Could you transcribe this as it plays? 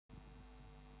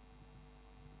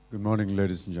Good morning,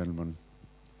 ladies and gentlemen.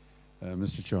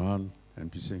 Mr. Chauhan,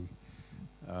 MP Singh,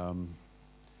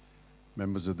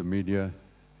 members of the media,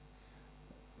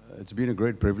 it's been a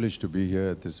great privilege to be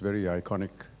here at this very iconic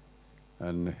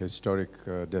and historic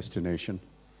destination.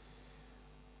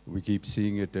 We keep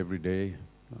seeing it every day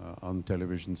on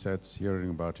television sets, hearing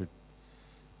about it,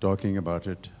 talking about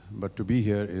it. But to be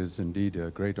here is indeed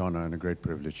a great honor and a great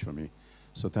privilege for me.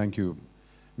 So thank you,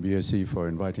 BSE, for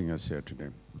inviting us here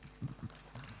today.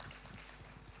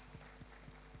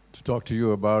 To talk to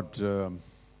you about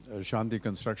Shanti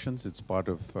Constructions. It's part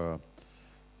of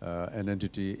an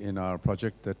entity in our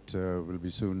project that will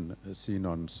be soon seen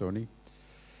on Sony.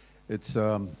 It's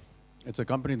a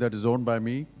company that is owned by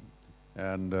me,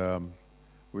 and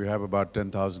we have about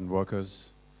 10,000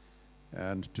 workers.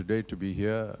 And today to be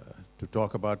here to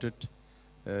talk about it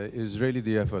is really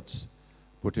the efforts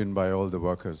put in by all the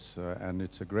workers. And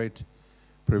it's a great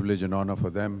privilege and honor for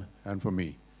them and for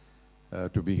me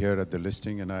to be here at the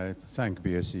listing, and I thank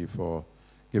BSE for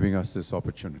giving us this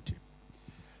opportunity.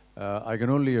 I can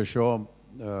only assure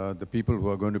the people who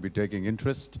are going to be taking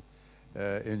interest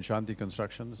in Shanti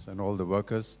Constructions and all the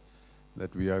workers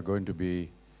that we are going to be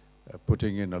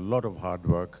putting in a lot of hard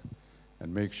work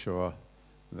and make sure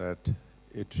that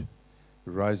it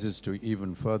rises to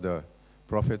even further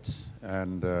profits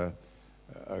and a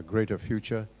greater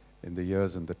future in the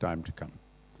years and the time to come.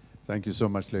 Thank you so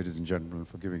much, ladies and gentlemen,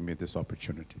 for giving me this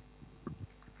opportunity.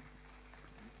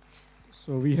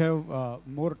 So we have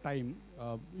more time.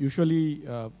 Usually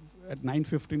at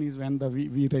 9:15 is when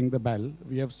we ring the bell.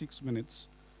 We have 6 minutes.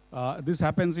 This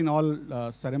happens in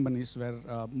all ceremonies where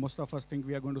most of us think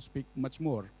we are going to speak much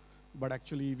more, but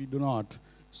actually we do not.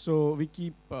 So we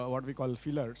keep what we call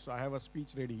fillers. So I have a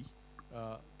speech ready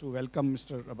to welcome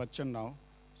Mr. Bachchan now.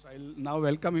 So I'll now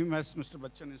welcome him as Mr.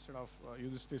 Bachchan instead of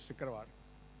Yudh.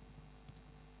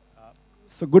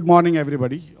 So good morning,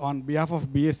 everybody. On behalf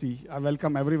of BSE, I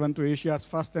welcome everyone to Asia's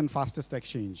first and fastest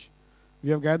exchange. We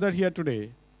have gathered here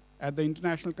today at the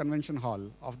International Convention Hall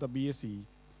of the BSE,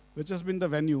 which has been the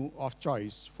venue of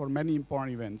choice for many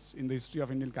important events in the history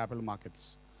of Indian capital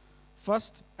markets.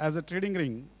 First, as a trading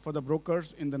ring for the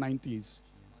brokers in the 90s,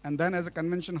 and then as a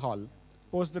convention hall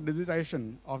post the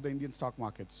digitization of the Indian stock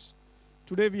markets.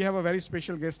 Today, we have a very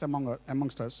special guest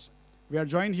amongst us. We are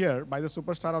joined here by the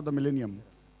superstar of the millennium,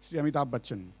 Shri Amitabh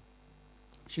Bachchan.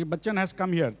 Shri Bachchan has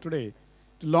come here today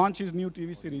to launch his new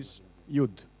TV series,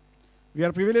 Yudh. We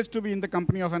are privileged to be in the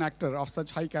company of an actor of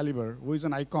such high caliber who is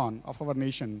an icon of our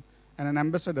nation and an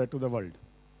ambassador to the world.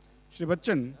 Shri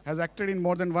Bachchan has acted in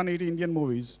more than 180 Indian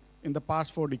movies in the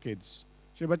past 4 decades.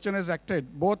 Shri Bachchan has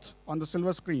acted both on the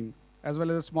silver screen as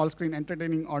well as the small screen,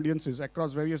 entertaining audiences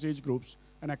across various age groups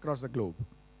and across the globe.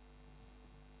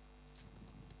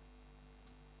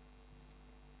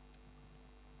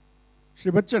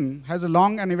 Shri Bachchan has a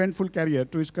long and eventful career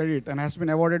to his credit and has been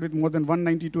awarded with more than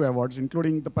 192 awards,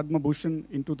 including the Padma Bhushan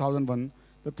in 2001,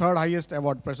 the third highest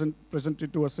award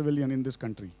presented to a civilian in this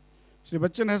country. Shri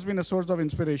Bachchan has been a source of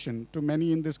inspiration to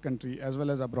many in this country as well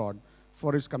as abroad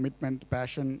for his commitment,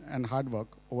 passion, and hard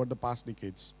work over the past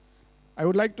decades. I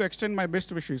would like to extend my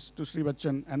best wishes to Shri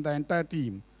Bachchan and the entire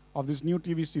team of this new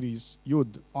TV series,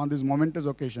 Yudh, on this momentous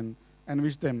occasion, and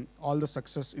wish them all the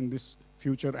success in this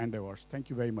future endeavors.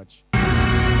 Thank you very much.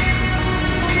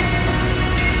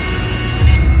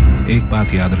 एक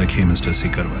बात याद रखिए mister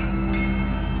Sikarwar,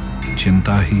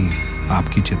 चिंता ही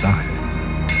आपकी चिता है।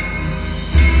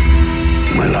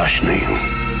 मैं लाश नहीं हूं,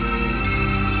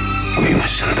 अभी मैं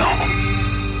जिंदा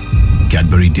हूं।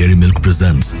 Cadbury Dairy Milk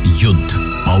presents Yudh,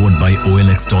 powered by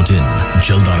OLX.in.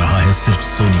 जल्द आ रहा है सिर्फ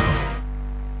सोनी पर।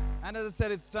 And as I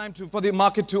said, it's time for the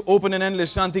market to open and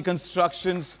endless. Shanti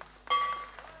Constructions.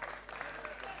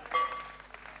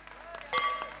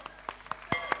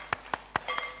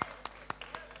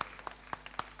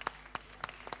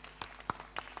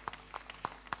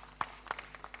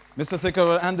 Mr.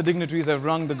 Sekhar and the dignitaries have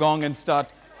rung the gong and start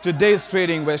today's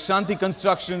trading, where Shanti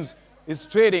Constructions is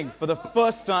trading for the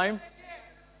first time.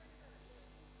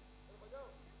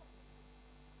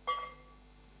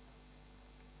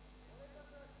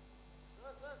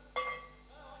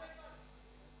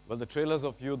 Well, the trailers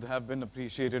of Yudh have been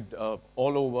appreciated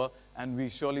all over, and we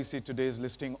surely see today's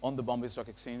listing on the Bombay Stock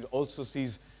Exchange also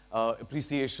sees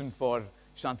appreciation for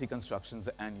Shanti Constructions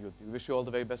and Yudh. We wish you all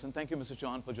the very best, and thank you, Mr.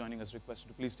 Chauhan, for joining us. Request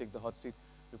to please take the hot seat.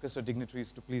 Request our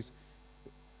dignitaries to please,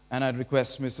 and I'd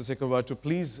request Mr. Sekhar to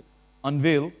please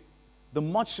unveil the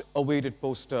much-awaited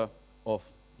poster of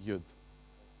Yudh.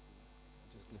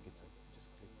 Just click it, sir. Just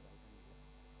click.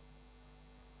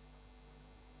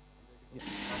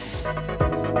 Yeah.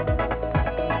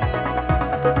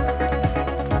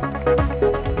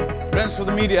 for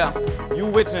the media, you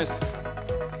witness